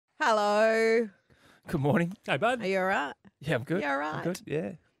Hello. Good morning. Hey, bud. Are you all right? Yeah, I'm good. You all I'm right? good.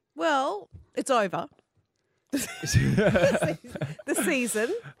 Yeah. Well, it's over. The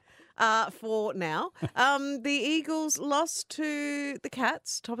season for now. The Eagles lost to the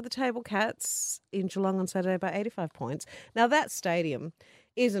Cats, top of the table Cats, in Geelong on Saturday by 85 points. Now, that stadium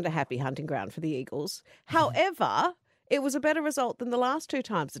isn't a happy hunting ground for the Eagles. However, it was a better result than the last two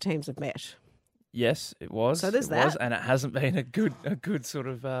times the teams have met. Yes, it was. So there's it that. was, and it hasn't been a good sort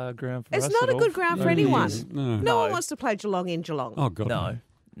of ground for us. It's not at a good all. ground for Over the anyone. years. No one wants to play Geelong in Geelong. Oh, God.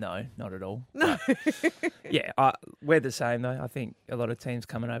 No, not at all. No. Yeah, we're the same though. I think a lot of teams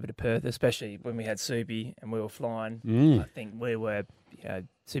coming over to Perth, especially when we had Subi and we were flying. I think we were,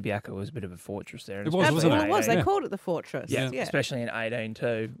 Subiaco was a bit of a fortress there. And It was, wasn't It was. They Yeah. called it the Fortress. Yeah, especially in 18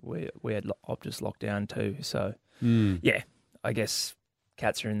 too. We had Optus locked down too. So, yeah, I guess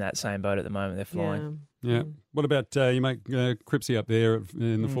Cats are in that same boat at the moment. They're flying. Yeah. What about you mate Cripsy up there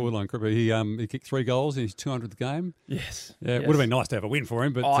in the forward line? Cripsy, he kicked 3 goals in his 200th game. Yes. Yeah, it would have been nice to have a win for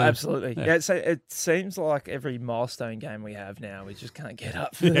him. But absolutely. yeah. So it seems like every milestone game we have now, we just can't get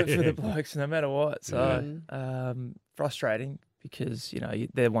up for the blokes no matter what. So frustrating because,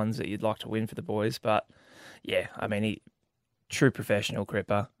 they're ones that you'd like to win for the boys. But, yeah, I mean, true professional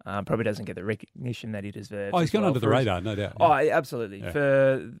Cripper. Probably doesn't get the recognition that he deserves. Oh, he's gone under the radar, no doubt. Oh, absolutely. Yeah.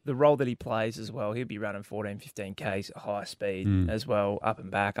 For the role that he plays as well, he'll be running 14, 15 Ks at high speed as well, up and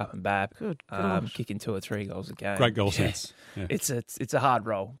back. Good gosh. Kicking 2 or 3 goals a game. Great goal sense. Yeah. It's a hard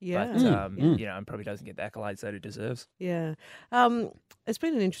role. Yeah. But, and probably doesn't get the accolades that he deserves. Yeah. It's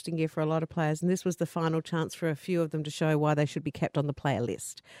been an interesting year for a lot of players, and this was the final chance for a few of them to show why they should be kept on the player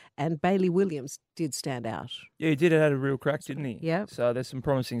list. And Bailey Williams did stand out. Yeah, he did have a real crack, didn't he? Yeah. So there's some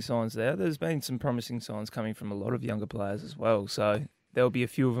promising signs there. There's been some promising signs coming from a lot of younger players as well. So there'll be a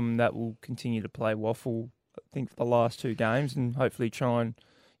few of them that will continue to play waffle, I think, for the last 2 games and hopefully try and,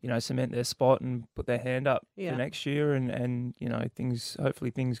 cement their spot and put their hand up for next year and hopefully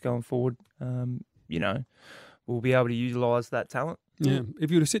things going forward, we'll be able to utilise that talent. Yeah. If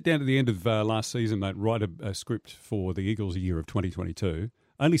you were to sit down at the end of last season, mate, write a script for the Eagles year of 2022,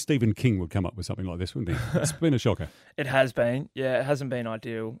 only Stephen King would come up with something like this, wouldn't he? It's been a shocker. It has been. Yeah, it hasn't been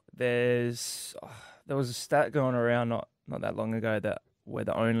ideal. There was a stat going around not that long ago that we're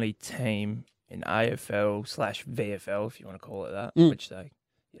the only team in AFL/VFL, if you want to call it that, which they,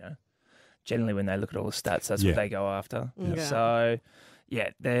 generally when they look at all the stats, that's what they go after. Yeah. So,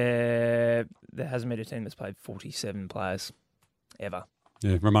 there hasn't been a team that's played 47 players ever.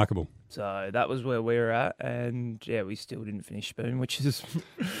 Yeah, remarkable. So that was where we were at, and we still didn't finish spoon, which is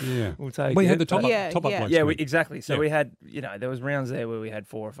we'll take. We it, had the top but- up blokes. Yeah, exactly. So Yeah. we had, there was rounds there where we had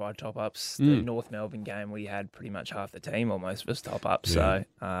 4 or 5 top ups. The North Melbourne game, we had pretty much half the team almost was top up. Yeah. So,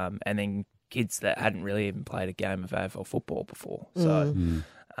 and then kids that hadn't really even played a game of AFL football before. So,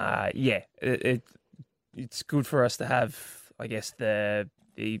 it's good for us to have, I guess,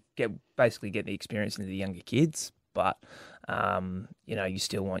 basically get the experience into the younger kids, but. You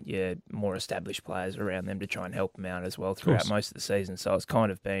still want your more established players around them to try and help them out as well throughout most of the season. So it's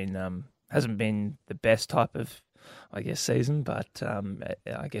kind of been hasn't been the best type of, I guess, season, but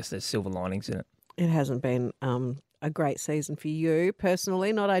I guess there's silver linings in it. It hasn't been a great season for you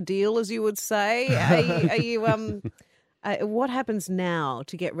personally, not ideal, as you would say. Are you what happens now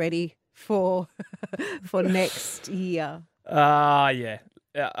to get ready for next year?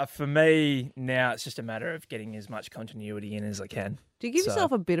 For me now, it's just a matter of getting as much continuity in as I can. Do you give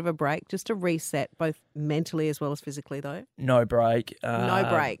yourself a bit of a break just to reset, both mentally as well as physically, though? No break. No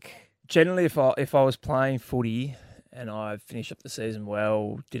break. Generally, if I was playing footy and I finished up the season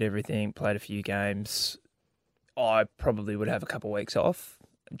well, did everything, played a few games, I probably would have a couple of weeks off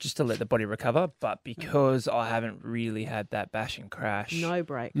just to let the body recover. But because I haven't really had that bash and crash, No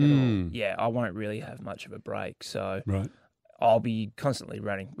break at all. yeah, I won't really have much of a break. So Right. I'll be constantly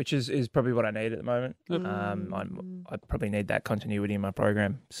running, which is probably what I need at the moment. I probably need that continuity in my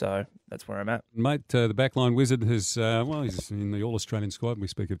program, so that's where I'm at. Mate, the backline wizard has, he's in the All-Australian squad. We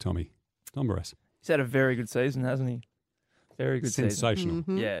speak of Tom Barrass. He's had a very good season, hasn't he? Very good season. Sensational.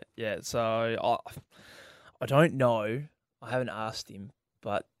 Yeah. So I don't know. I haven't asked him,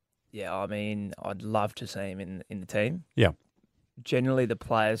 but yeah, I mean, I'd love to see him in the team. Yeah. Generally, the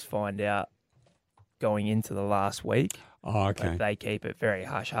players find out going into the last week. Oh, okay. But they keep it very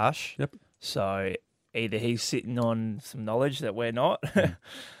hush-hush. Yep. So either he's sitting on some knowledge that we're not,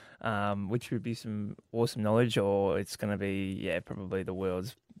 which would be some awesome knowledge, or it's going to be, probably the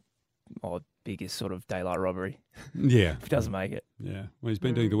world's biggest sort of daylight robbery. Yeah. If he doesn't make it. Yeah. Well, he's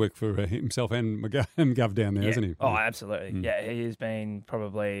been doing the work for himself and Gov down there, hasn't he? Oh, absolutely. Yeah, he has been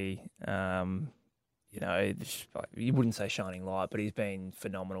probably, you wouldn't say shining light, but he's been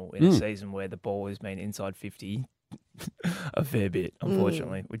phenomenal in a season where the ball has been inside 50 a fair bit,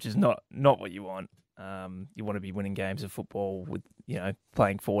 unfortunately, which is not what you want. You want to be winning games of football with,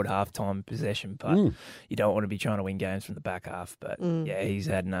 playing forward half-time possession, but you don't want to be trying to win games from the back half. But, he's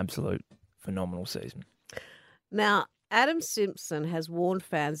had an absolute phenomenal season. Now, Adam Simpson has warned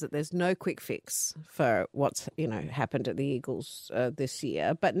fans that there's no quick fix for what's, happened at the Eagles this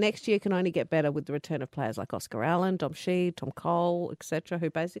year. But next year can only get better with the return of players like Oscar Allen, Dom Sheed, Tom Cole, etc., who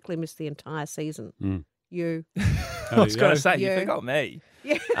basically missed the entire season. You. I was going to say, you forgot me.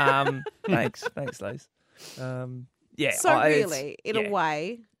 Yeah. Thanks, Liz. So really, in a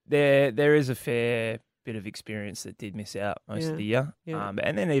way, there is a fair bit of experience that did miss out most of the year. Yeah.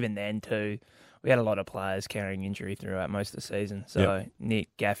 And then even then too, we had a lot of players carrying injury throughout most of the season. So Nick,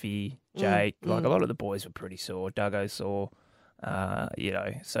 Gaffey, Jake, a lot of the boys were pretty sore. Duggo sore.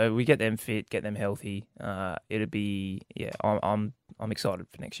 So we get them fit, get them healthy. It'll be, I'm excited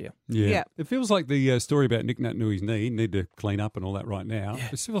for next year. Yeah. It feels like the story about Nick Nutnui's knee, need to clean up and all that right now. Yeah.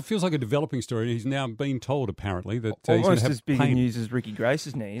 It still feels like a developing story. He's now been told, apparently, that he's almost going to have as big pain. news as Ricky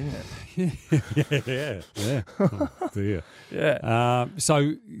Grace's knee, isn't it? Yeah. Oh, dear. Yeah.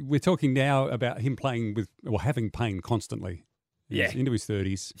 So we're talking now about him playing with, or having pain constantly. He's into his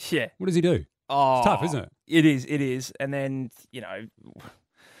 30s. Yeah. What does he do? Oh, It's tough, isn't it? It is. And then,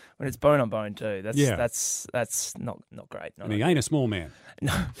 when it's bone on bone too, that's not great. And he ain't a small man.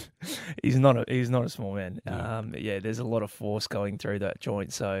 No, he's not a small man. No. There's a lot of force going through that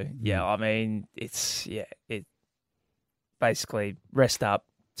joint. So it basically rest up,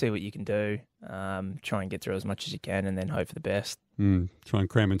 see what you can do, try and get through as much as you can, and then hope for the best. Try and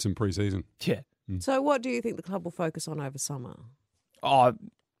cram in some pre-season. Yeah. So what do you think the club will focus on over summer? Oh,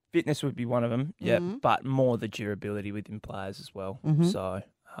 fitness would be one of them, but more the durability within players as well. So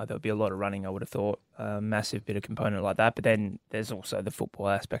there'll be a lot of running, I would have thought, a massive bit of component like that. But then there's also the football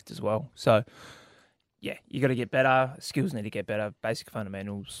aspect as well. So, you got to get better. Skills need to get better, basic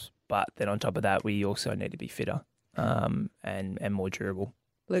fundamentals. But then on top of that, we also need to be fitter and more durable.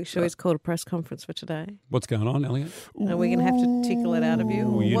 Luke Shuey's called a press conference for today. What's going on, Elliot? Are we going to have to tickle it out of you?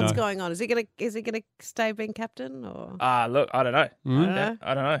 Ooh, What's going on? Is he going to stay being captain? Or Look, I don't know. I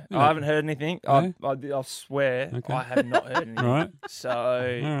don't know. Yeah. I haven't heard anything. No? I'll swear Okay. I have not heard anything. Right. So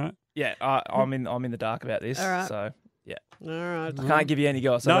All right. I'm in the dark about this. All right. So all right. I can't give you any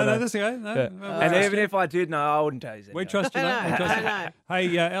gossip. No, that's okay. No, Yeah. no, And even if I did know, I wouldn't tell you. we trust you, mate. I We trust you. know.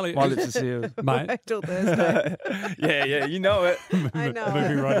 Hey, Elliot. My lips are sealed. Mate. Wait till Thursday. yeah, you know it. I know.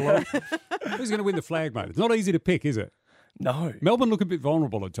 Moving right along. Who's going to win the flag, mate? It's not easy to pick, is it? No. Melbourne look a bit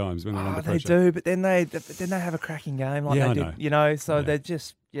vulnerable at times when they're under They pressure. do, but then they have a cracking game like Yeah, they I did, know. So Yeah. they're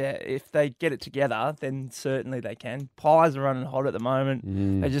just, if they get it together, then certainly they can. Pies are running hot at the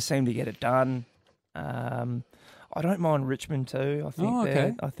moment. They just seem to get it done. I don't mind Richmond too. I think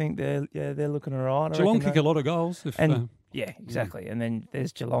they're looking all right. Geelong kick a lot of goals. Exactly. And then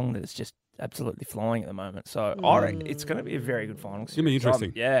there's Geelong that's just absolutely flying at the moment. So I reckon it's going to be a very good final series. It's going to be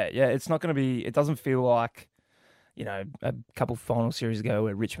interesting. It's not going to be. It doesn't feel like, a couple final series ago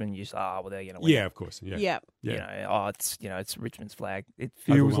where Richmond used, they're going to win. Yeah, of course. Yeah. It's Richmond's flag. It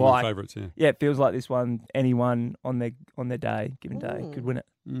feels Overwhelming like favourites. Yeah. it feels like this one. Anyone on their given day could win it.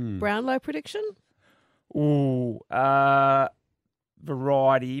 Brownlow prediction? Ooh,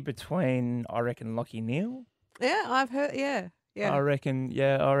 variety between, I reckon, Lockie Neal. Yeah, I've heard. Yeah. I reckon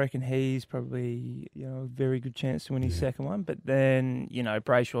he's probably a very good chance to win his second one. But then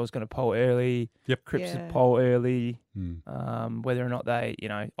Brayshaw's going to poll early. Yep. Cripps will poll early. Whether or not they,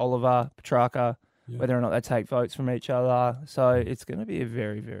 Oliver, Petrarca, whether or not they take votes from each other. So it's going to be a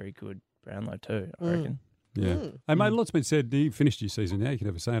very, very good Brownlow too, I reckon. Yeah. Hey, mate, a lot's been said. You finished your season now. You can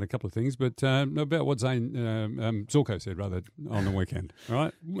have a say on a couple of things, but about what Zorko said, rather, on the weekend. All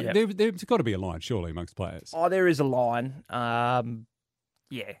right? Yep. There's got to be a line, surely, amongst players. Oh, there is a line.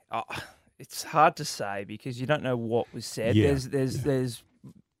 It's hard to say because you don't know what was said. Yeah. There's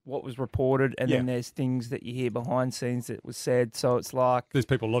what was reported, and then there's things that you hear behind scenes that was said. So it's like There's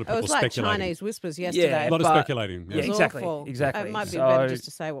a lot of people It was like speculating. Chinese whispers yesterday. Yeah, A lot of but- speculating. It was exactly, awful. exactly. It might be So- better just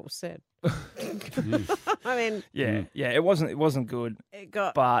to say what was said. I mean, it wasn't good, it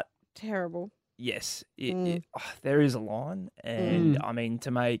got but terrible. yes, there is a line, and I mean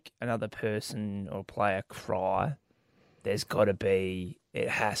to make another person or player cry, there's got to be. It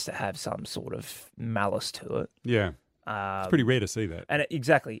has to have some sort of malice to it. Yeah. It's pretty rare to see that. And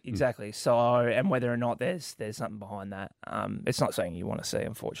exactly. So, and whether or not there's something behind that, it's not something you want to see,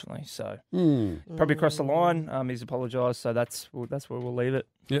 unfortunately. So, probably across the line. He's apologised, so that's where we'll leave it.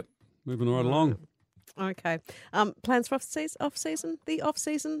 Yep. Moving right along. Okay. Plans for off season? The off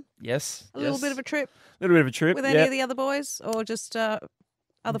season? Yes. A little bit of a trip little bit of a trip with any of the other boys, or just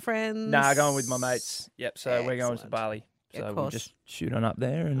other friends? Nah, going with my mates. Yep. So we're going to Excellent. Bali. Yeah, So of we'll course. just shoot on up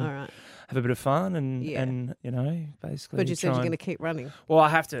there and All right. have a bit of fun and Yeah. basically. But you said try you're and- going to keep running. Well, I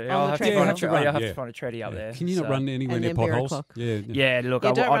have to. I'll the have to treadmill. find a You have to tre- run, I'll have yeah. to find a treadie up there. Can you not so- run anywhere And near then beer potholes? o'clock. Yeah. Yeah, look,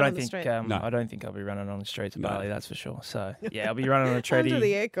 Yeah, don't I run on don't the think street. No. I don't think I'll be running on the streets of No. Bali. That's for sure. So yeah, I'll be running on a treadie. Under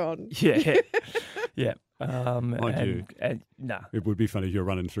the aircon. Yeah, yeah. Nah. It would be funny if you're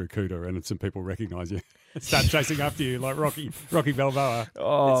running through Kuta and some people recognise you, start chasing after you like Rocky Balboa.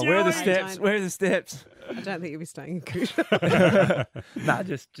 Oh, It's where are the yours. steps? Where are the steps? I don't think you'll be staying in Cooter. Nah,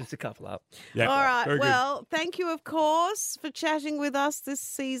 just a couple up. Yeah. All right. Very good. Well, thank you, of course, for chatting with us this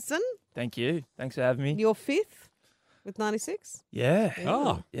season. Thank you. Thanks for having me. You're fifth with 96. Yeah.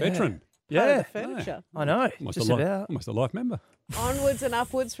 Oh, Yeah. veteran. Part of Yeah. the furniture. I know. Almost Just a life, about. almost a life member. Onwards and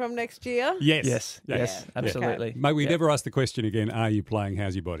upwards from next year. Yes. Yes. Yes. Yeah. Absolutely. Mate, we Yeah. never ask the question again, are you playing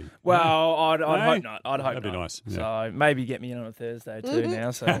How's Your Body? Well, I'd No? hope not. I'd hope That'd be not. nice, yeah. So maybe get me in on a Thursday too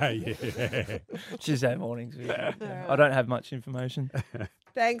now. So yeah. Tuesday mornings. I don't have much information.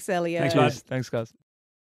 Thanks, Elliot. Thanks, mate. Thanks, guys.